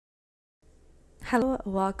Hello,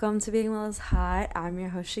 welcome to Being Well is Hot. I'm your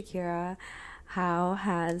host Shakira. How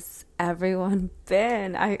has everyone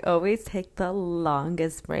been? I always take the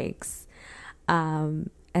longest breaks. And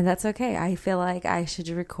that's okay. I feel like I should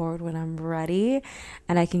record when I'm ready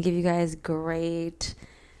and I can give you guys great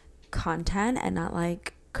content and not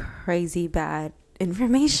like crazy bad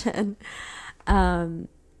information.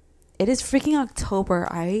 It is freaking October.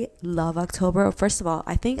 I love October. First of all,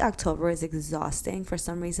 I think October is exhausting. For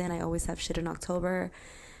some reason, I always have shit in October.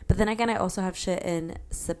 But then again, I also have shit in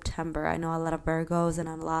September. I know a lot of Virgos and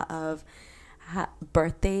a lot of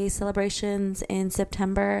birthday celebrations in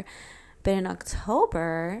September. But in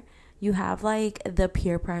October, you have like the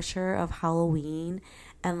peer pressure of Halloween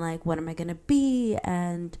and like, what am I going to be?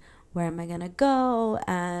 And where am I going to go?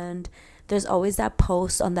 And there's always that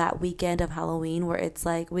post on that weekend of Halloween where it's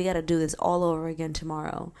like, we got to do this all over again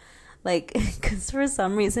tomorrow. Like, because for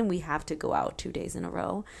some reason we have to go out 2 days in a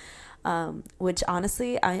row. Which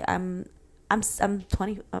honestly, I'm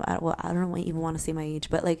 20. Well, I don't even want to say my age,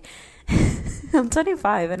 but like, I'm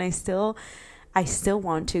 25 and I still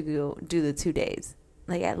want to go do the 2 days,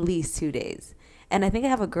 like at least 2 days. And I think I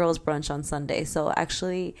have a girls' brunch on Sunday. So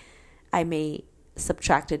actually, I may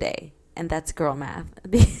subtract a day. And that's girl math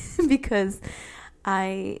because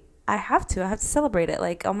I have to celebrate it.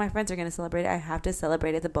 Like all my friends are going to celebrate it. I have to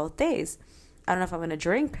celebrate it the both days. I don't know if I'm going to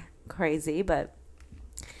drink crazy, but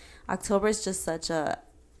October is just such a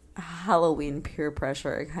Halloween peer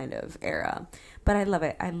pressure kind of era. But I love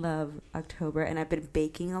it. I love October and I've been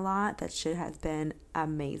baking a lot. That shit has been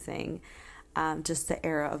amazing. Just the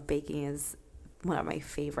era of baking is one of my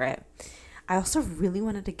favorite. I also really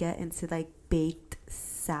wanted to get into like baked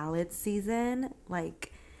salad season,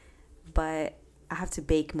 but I have to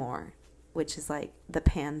bake more, which is like the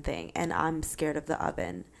pan thing, and I'm scared of the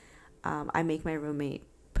oven. I make my roommate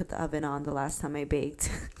put the oven on the last time I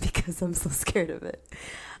baked because I'm so scared of it.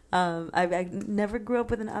 I never grew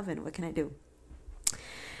up with an oven. What can I do?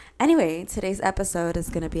 Anyway, today's episode is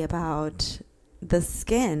going to be about the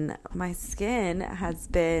skin. My skin has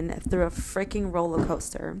been through a freaking roller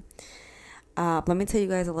coaster. Let me tell you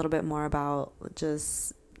guys a little bit more about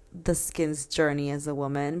just the skin's journey as a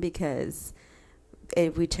woman, because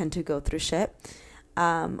we tend to go through shit.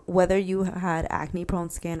 Whether you had acne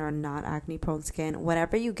prone skin or not acne prone skin,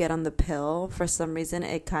 whenever you get on the pill, for some reason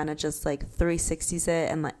it kind of just like 360s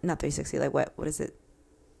it, and like not 360, like what is it,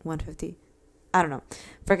 150? I don't know,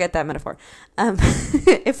 forget that metaphor.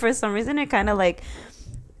 If for some reason it kind of like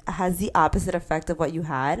has the opposite effect of what you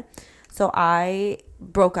had. So I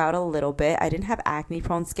broke out a little bit. I didn't have acne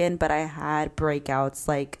prone skin, but I had breakouts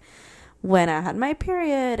like when I had my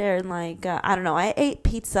period, and like I don't know, I ate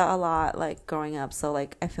pizza a lot like growing up, so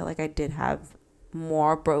like I feel like I did have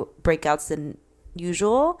more breakouts than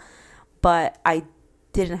usual, but I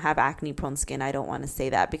didn't have acne prone skin. I don't want to say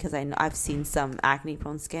that because I've seen some acne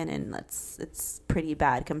prone skin and it's pretty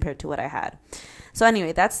bad compared to what I had. So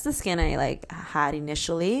anyway, that's the skin I like had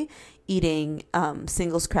initially, eating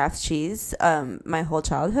Singles Craft cheese my whole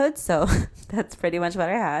childhood. So that's pretty much what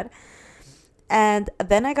I had. And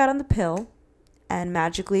then I got on the pill and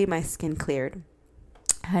magically my skin cleared.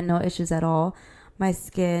 I had no issues at all. My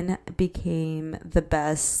skin became the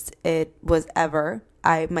best it was ever.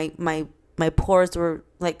 My pores were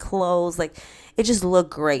like closed, like it just looked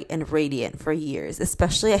great and radiant for years,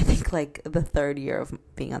 especially I think like the third year of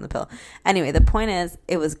being on the pill. Anyway, the point is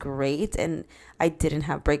it was great and I didn't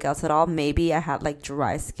have breakouts at all. Maybe I had like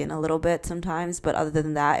dry skin a little bit sometimes, but other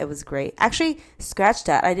than that, it was great. Actually, scratch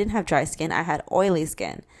that. I didn't have dry skin. I had oily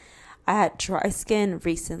skin. I had dry skin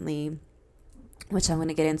recently, which I'm going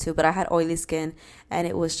to get into, but I had oily skin and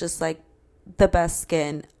it was just like the best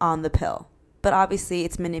skin on the pill. But obviously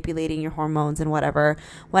it's manipulating your hormones and whatever.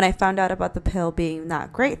 When I found out about the pill being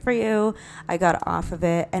not great for you, I got off of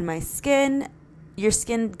it, and your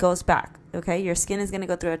skin goes back, okay? Your skin is going to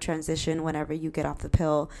go through a transition whenever you get off the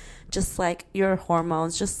pill, just like your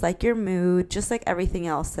hormones, just like your mood, just like everything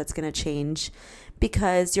else that's going to change,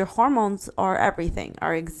 because your hormones are everything,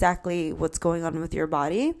 are exactly what's going on with your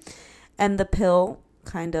body, and the pill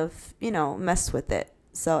kind of, messed with it.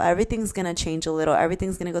 So everything's going to change a little.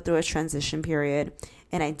 Everything's going to go through a transition period.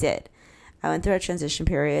 And I did. I went through a transition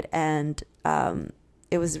period and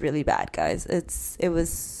it was really bad, guys. It was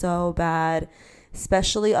so bad,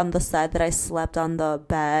 especially on the side that I slept on the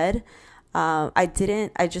bed. I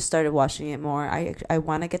just started washing it more. I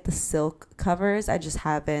want to get the silk covers. I just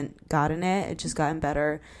haven't gotten it. It's just gotten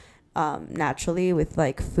better naturally with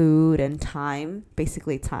like food and time,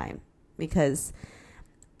 basically time, because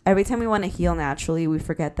every time we want to heal naturally, we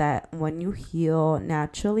forget that when you heal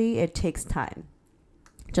naturally, it takes time.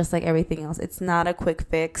 Just like everything else. It's not a quick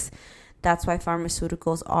fix. That's why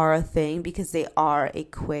pharmaceuticals are a thing, because they are a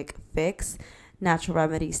quick fix. Natural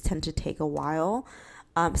remedies tend to take a while,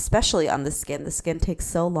 especially on the skin. The skin takes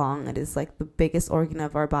so long. It is like the biggest organ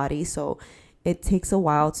of our body, so it takes a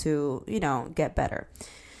while to, get better.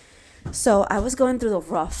 So I was going through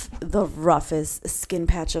the roughest skin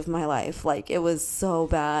patch of my life. Like, it was so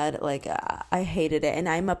bad. Like, I hated it. And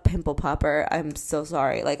I'm a pimple popper. I'm so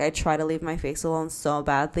sorry. Like, I try to leave my face alone so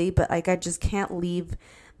badly, but like, I just can't leave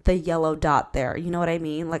the yellow dot there. You know what I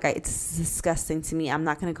mean? Like, it's disgusting to me. I'm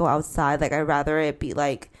not going to go outside. Like, I'd rather it be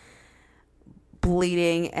like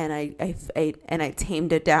bleeding and I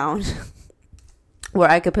tamed it down where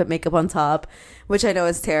I could put makeup on top, which I know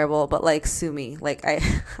is terrible, but like, sue me. Like,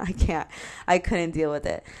 I couldn't deal with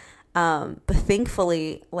it. But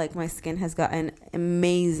thankfully, like, my skin has gotten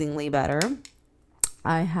amazingly better.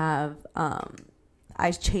 I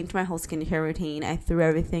changed my whole skincare routine. I threw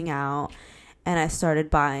everything out and I started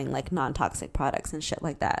buying like non-toxic products and shit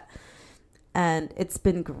like that. And it's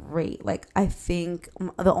been great. Like, I think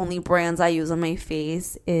the only brands I use on my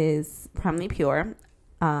face is Primally Pure,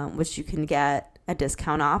 which you can get a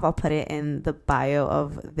discount off. I'll put it in the bio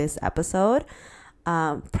of this episode.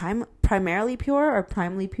 Primarily Pure or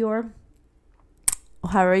Primally Pure,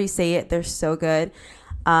 however you say it, they're so good.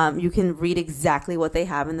 You can read exactly what they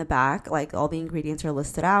have in the back. Like, all the ingredients are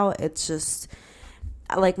listed out. It's just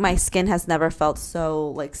like, my skin has never felt so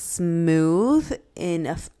like smooth in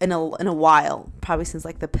a while, probably since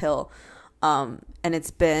like the pill. And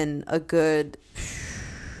it's been a good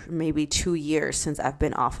maybe 2 years since I've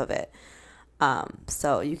been off of it.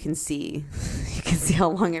 So you can see how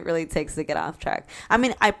long it really takes to get off track. I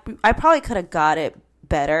mean, I probably could have got it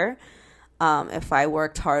better if I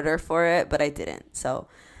worked harder for it, but I didn't. So,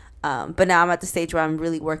 but now I'm at the stage where I'm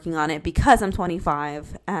really working on it because I'm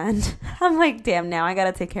 25 and I'm like, damn, now I got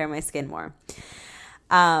to take care of my skin more.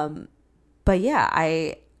 But yeah,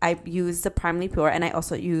 I use the Primally Pure, and I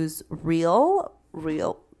also use Real,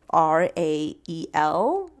 Rael, or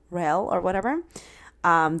whatever.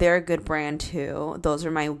 They're a good brand too. Those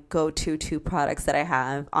are my go-to 2 products that I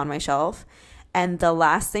have on my shelf. And the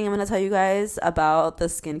last thing I'm going to tell you guys about the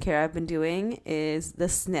skincare I've been doing is the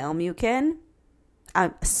snail mucin.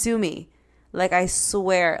 Sue me. Like, I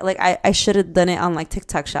swear, like, I should have done it on like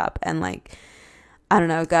TikTok shop and like, I don't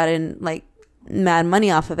know, gotten like mad money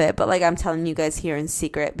off of it. But like, I'm telling you guys here in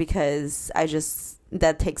secret because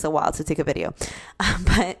that takes a while to take a video.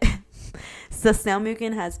 But the snail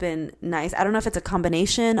mucin has been nice. I don't know if it's a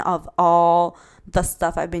combination of all the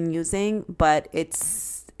stuff I've been using, but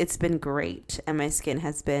it's been great. And my skin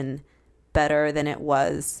has been better than it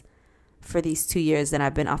was for these 2 years that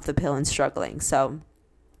I've been off the pill and struggling. So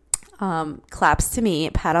claps to me,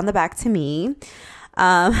 pat on the back to me.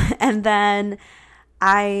 And then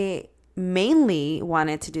I mainly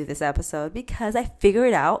wanted to do this episode because I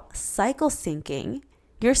figured out cycle syncing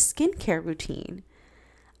your skincare routine.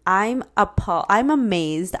 I'm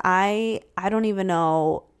amazed. I don't even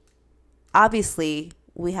know. Obviously,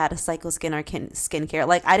 we had a cycle skincare.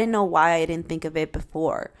 Like, I didn't know why I didn't think of it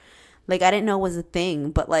before. Like, I didn't know it was a thing,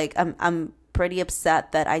 but like, I'm pretty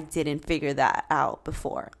upset that I didn't figure that out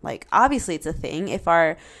before. Like, obviously it's a thing. If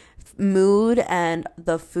our mood and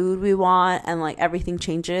the food we want and like everything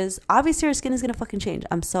changes, obviously our skin is going to fucking change.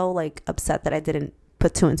 I'm so like upset that I didn't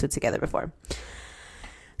put 2 and 2 together before.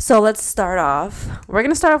 So let's start off. We're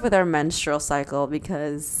going to start off with our menstrual cycle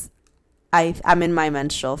because I'm in my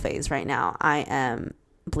menstrual phase right now. I am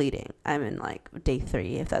bleeding. I'm in like day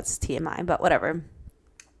 3, if that's TMI, but whatever.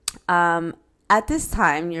 At this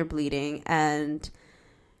time, you're bleeding, and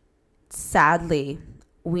sadly,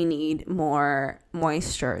 we need more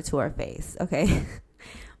moisture to our face, okay?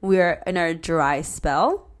 We're in our dry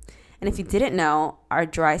spell. And if you didn't know, our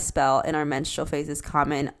dry spell in our menstrual phase is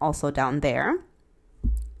common also down there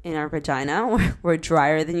in our vagina. We're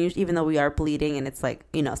drier than usual, even though we are bleeding and it's like,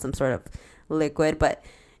 some sort of liquid, but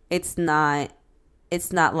it's not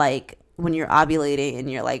like when you're ovulating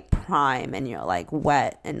and you're like prime and you're like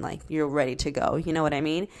wet and like you're ready to go. You know what I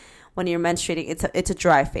mean? When you're menstruating, it's a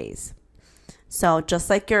dry phase. So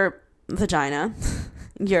just like your vagina,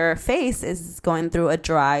 your face is going through a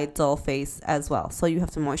dry, dull phase as well. So you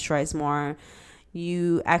have to moisturize more.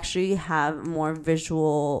 You actually have more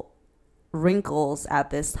visual wrinkles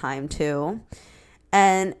at this time too.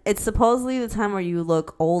 And it's supposedly the time where you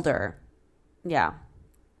look older. Yeah.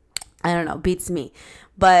 I don't know, beats me.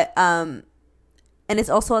 But and it's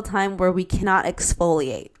also a time where we cannot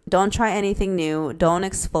exfoliate. Don't try anything new. Don't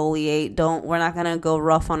exfoliate. We're not going to go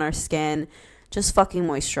rough on our skin. Just fucking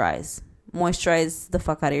moisturize. Moisturize the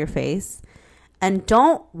fuck out of your face. And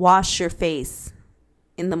don't wash your face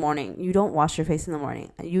in the morning. You don't wash your face in the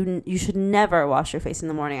morning. You should never wash your face in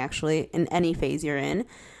the morning, actually, in any phase you're in.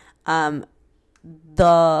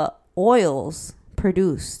 The oils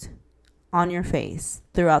produced on your face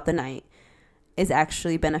throughout the night is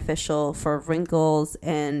actually beneficial for wrinkles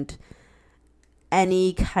and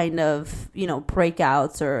any kind of,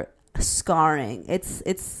 breakouts or scarring.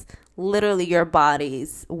 It's literally your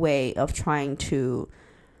body's way of trying to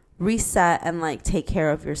reset and like take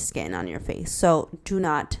care of your skin on your face. So do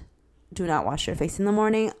not wash your face in the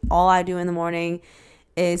morning. All I do in the morning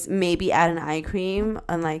is maybe add an eye cream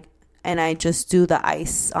and I just do the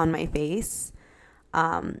ice on my face,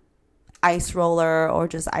 ice roller or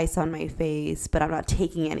just ice on my face, but I'm not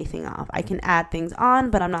taking anything off. I can add things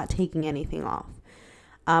on, but I'm not taking anything off.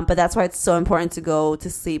 But that's why it's so important to go to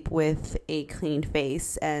sleep with a clean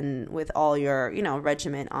face and with all your,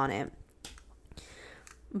 regimen on it.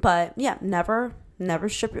 But yeah, never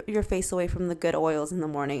strip your face away from the good oils in the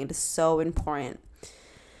morning. It is so important.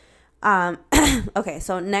 Okay,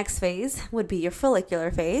 so next phase would be your follicular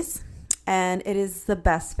phase. And it is the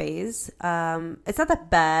best phase. It's not the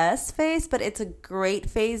best phase, but it's a great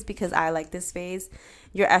phase because I like this phase.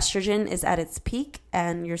 Your estrogen is at its peak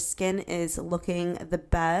and your skin is looking the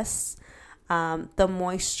best. The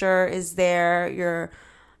moisture is there.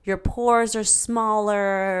 Your pores are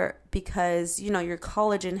smaller because, your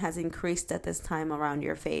collagen has increased at this time around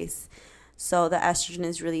your face. So the estrogen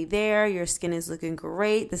is really there. Your skin is looking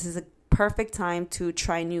great. This is a perfect time to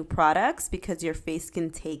try new products because your face can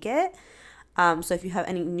take it. So if you have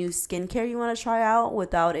any new skincare you want to try out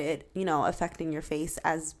without it, affecting your face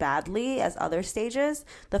as badly as other stages,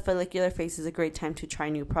 the follicular phase is a great time to try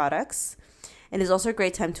new products. It is also a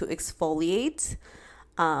great time to exfoliate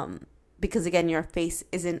because, again, your face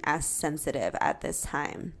isn't as sensitive at this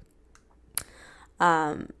time.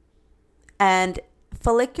 And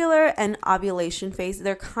follicular and ovulation phase,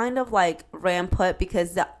 they're kind of like rampant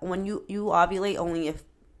because when you ovulate only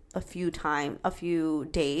a few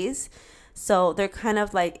days, so they're kind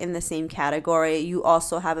of like in the same category. You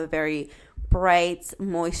also have a very bright,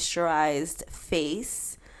 moisturized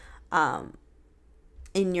face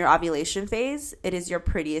in your ovulation phase. It is your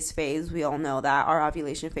prettiest phase. We all know that our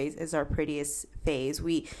ovulation phase is our prettiest phase.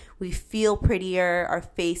 We feel prettier. Our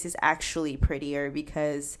face is actually prettier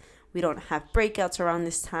because we don't have breakouts around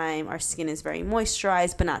this time. Our skin is very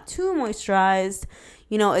moisturized, but not too moisturized.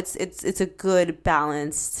 It's a good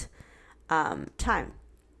balanced time.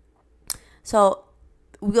 So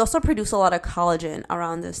we also produce a lot of collagen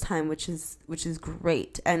around this time, which is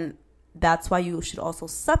great. And that's why you should also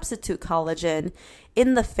substitute collagen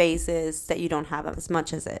in the phases that you don't have as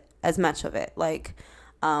much of it. Like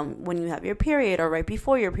when you have your period or right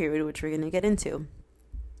before your period, which we're going to get into.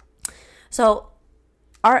 So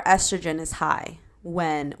our estrogen is high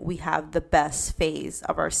when we have the best phase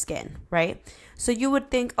of our skin, right? So you would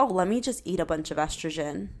think, oh, let me just eat a bunch of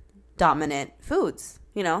estrogen dominant foods,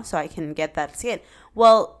 so I can get that skin.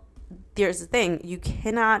 Well, there's the thing. You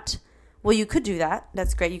could do that.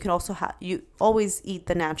 That's great. You can also you always eat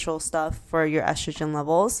the natural stuff for your estrogen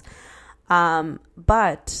levels.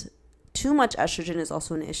 But too much estrogen is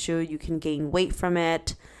also an issue. You can gain weight from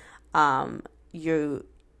it. You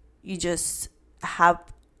just have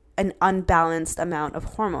an unbalanced amount of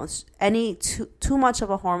hormones. Too much of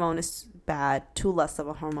a hormone is bad. Too less of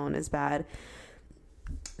a hormone is bad.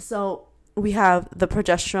 So we have the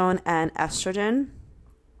progesterone and estrogen.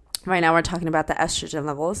 Right now we're talking about the estrogen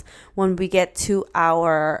levels. When we get to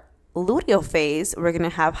our luteal phase, we're going to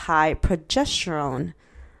have high progesterone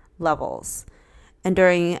levels. And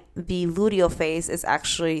during the luteal phase is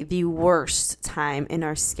actually the worst time in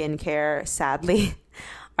our skincare, sadly.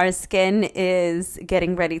 Our skin is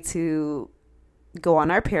getting ready to go on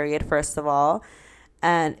our period, first of all,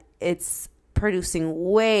 and it's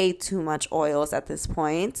producing way too much oils at this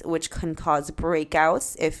point, which can cause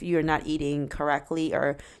breakouts if you're not eating correctly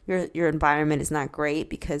or your environment is not great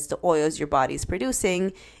because the oils your body's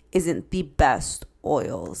producing isn't the best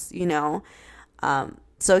oils,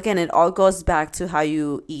 So again, it all goes back to how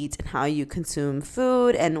you eat and how you consume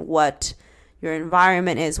food and what your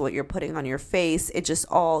environment is, what you're putting on your face. It just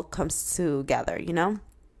all comes together,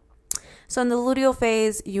 So in the luteal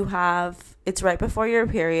phase, it's right before your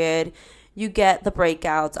period. You get the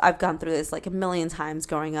breakouts. I've gone through this like a million times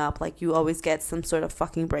growing up. Like you always get some sort of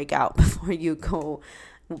fucking breakout before you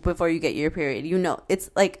get your period. It's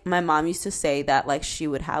like my mom used to say that like she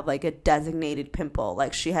would have like a designated pimple.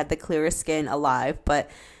 Like she had the clearest skin alive, but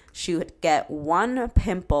she would get one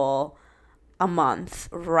pimple a month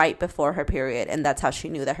right before her period. And that's how she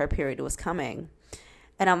knew that her period was coming.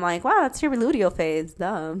 And I'm like, wow, that's your luteal phase.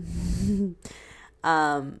 Duh.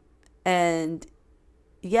 And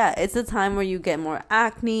yeah, it's a time where you get more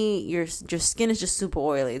acne. Your skin is just super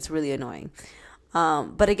oily. It's really annoying.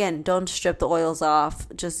 But again, don't strip the oils off.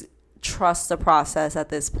 Just trust the process at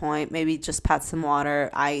this point. Maybe just pat some water,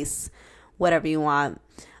 ice, whatever you want.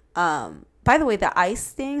 By the way, the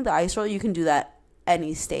ice roll, you can do that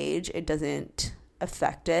any stage. It doesn't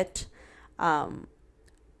affect it.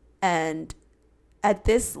 And at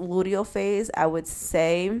this luteal phase, I would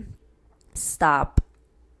say stop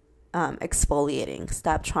exfoliating.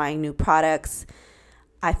 Stop trying new products.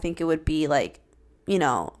 I think it would be like,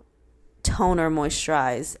 toner,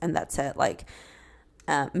 moisturize, and that's it. Like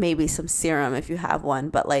maybe some serum if you have one,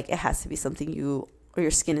 but like it has to be something you or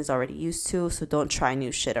your skin is already used to. So don't try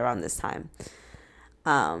new shit around this time.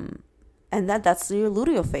 And that's your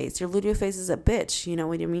luteal phase. Your luteal phase is a bitch. You know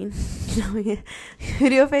what I mean?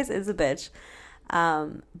 Luteal phase is a bitch.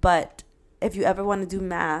 But if you ever want to do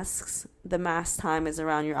masks, the mask time is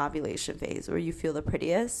around your ovulation phase where you feel the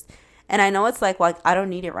prettiest. And I know it's like I don't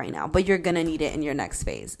need it right now, but you're going to need it in your next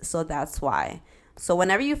phase. So that's why. So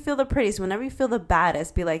whenever you feel the prettiest, whenever you feel the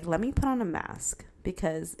baddest, be like, let me put on a mask.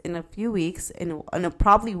 Because in a few weeks, in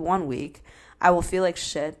probably 1 week, I will feel like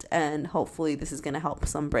shit. And hopefully this is going to help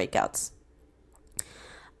some breakouts.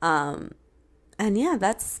 And yeah,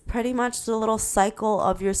 that's pretty much the little cycle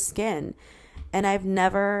of your skin. And I've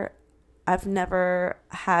never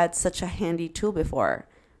had such a handy tool before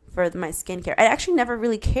for my skincare. I actually never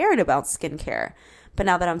really cared about skincare. But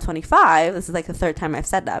now that I'm 25, this is like the third time I've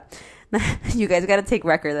said that. You guys got to take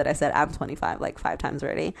record that I said I'm 25 like 5 times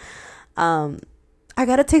already. I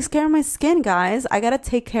got to take care of my skin, guys. I got to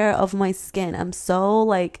take care of my skin. I'm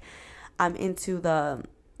so I'm into the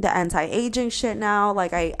anti-aging shit now.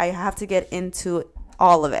 Like I have to get into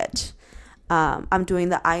all of it. I'm doing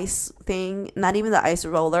the ice thing, not even the ice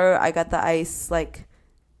roller. I got the ice,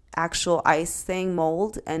 actual ice thing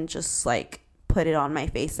mold, and just put it on my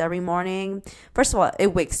face every morning. First of all,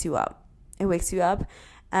 it wakes you up.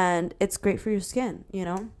 And it's great for your skin,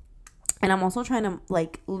 And I'm also trying to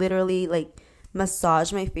literally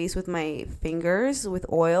massage my face with my fingers with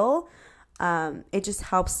oil. It just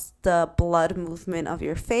helps the blood movement of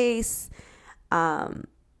your face. And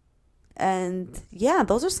yeah,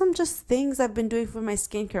 those are some just things I've been doing for my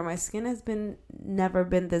skincare. My skin has never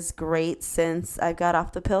been this great since I got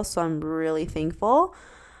off the pill, so I'm really thankful.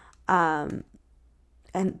 And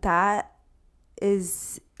that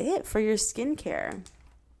is it for your skincare.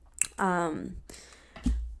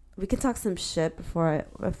 We can talk some shit before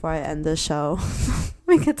I end the show.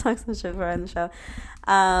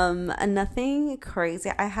 Nothing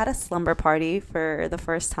crazy. I had a slumber party for the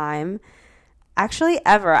first time actually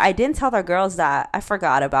ever. I didn't tell the girls that. I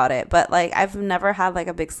forgot about it, but I've never had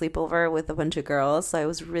a big sleepover with a bunch of girls, so it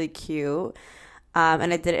was really cute.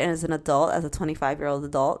 And I did it as an adult, as a 25-year-old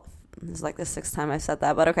adult. This is the 6th time I've said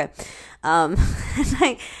that, but okay.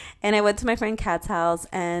 And I went to my friend Kat's house,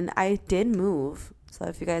 and I did move. So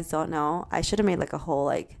if you guys don't know, I should have made a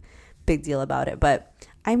whole big deal about it, but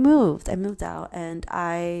I moved out, and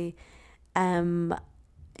I am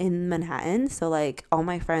in Manhattan. So all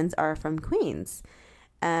my friends are from Queens,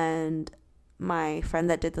 and my friend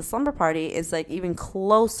that did the slumber party is even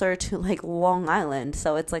closer to Long Island.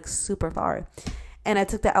 So it's super far. And I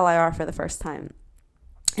took the LIR for the first time.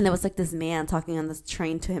 And it was this man talking on this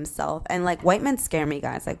train to himself. And white men scare me,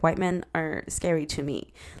 guys. White men are scary to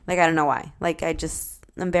me. I don't know why.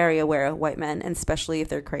 I'm very aware of white men, and especially if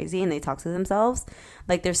they're crazy and they talk to themselves.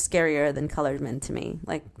 They're scarier than colored men to me.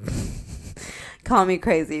 Call me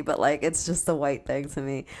crazy, but it's just a white thing to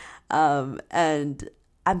me. And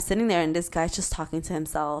I'm sitting there, and this guy's just talking to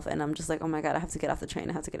himself, and I'm just oh my God, I have to get off the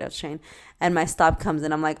train. And my stop comes,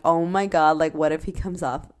 and I'm oh my God, what if he comes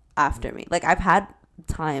off after me? I've had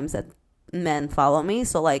times that men follow me,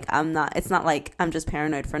 so it's not I'm just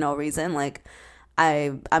paranoid for no reason.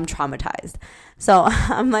 I'm traumatized, so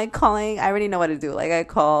I'm calling. I already know what to do. I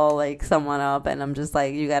call someone up, and I'm just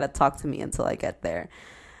you gotta talk to me until I get there.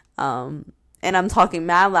 And I'm talking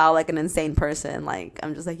mad loud like an insane person.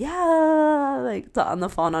 I'm just yeah, on the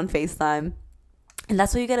phone on FaceTime. And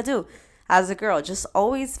that's what you gotta do as a girl. Just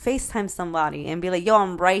always FaceTime somebody and be yo,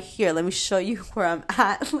 I'm right here. Let me show you where I'm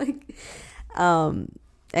at.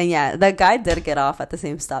 And yeah, that guy did get off at the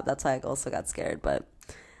same stop. That's why I also got scared. But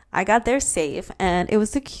I got there safe, and it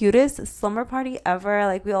was the cutest slumber party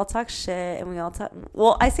ever. We all talk shit, and we all talk.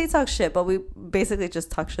 Well, I say talk shit, but we basically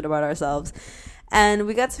just talk shit about ourselves. And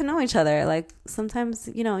we got to know each other. Sometimes,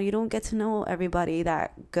 you don't get to know everybody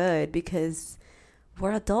that good because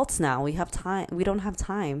we're adults now. We have time. We don't have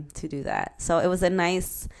time to do that. So it was a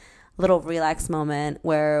nice little relaxed moment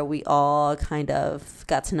where we all kind of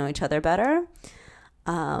got to know each other better.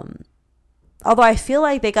 Although I feel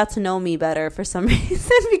like they got to know me better for some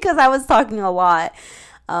reason because I was talking a lot.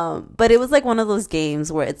 But it was like one of those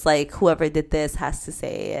games where it's like whoever did this has to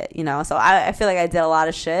say it, you know? So I feel like I did a lot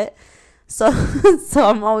of shit. So so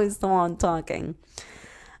I'm always the one talking.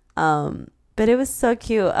 But it was so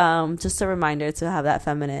cute. Just a reminder to have that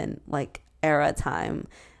feminine like era time,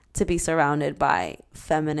 to be surrounded by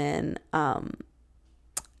feminine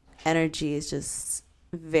energy is just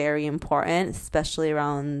very important, especially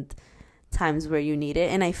around times where you need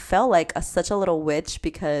it. And I felt like such a little witch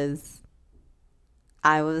because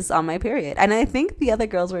I was on my period, and I think the other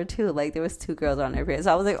girls were too. Like there was 2 girls on their period,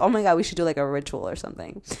 so I was like, oh my god, we should do like a ritual or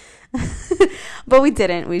something. But we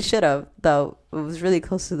didn't. We should have, though. It was really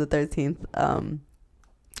close to the 13th.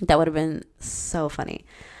 That would have been so funny.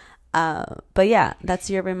 But yeah, that's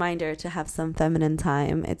your reminder to have some feminine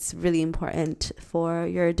time. It's really important for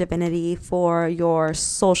your divinity, for your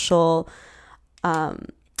social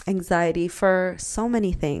anxiety, for so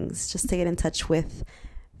many things, just to get in touch with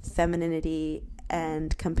femininity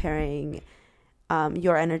and comparing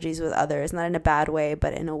your energies with others, not in a bad way,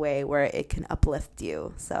 but in a way where it can uplift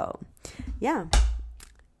you. So yeah,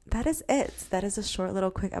 that is it. That is a short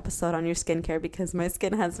little quick episode on your skincare because my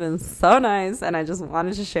skin has been so nice and I just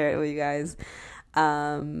wanted to share it with you guys.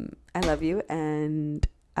 I love you, and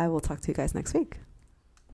I will talk to you guys next week.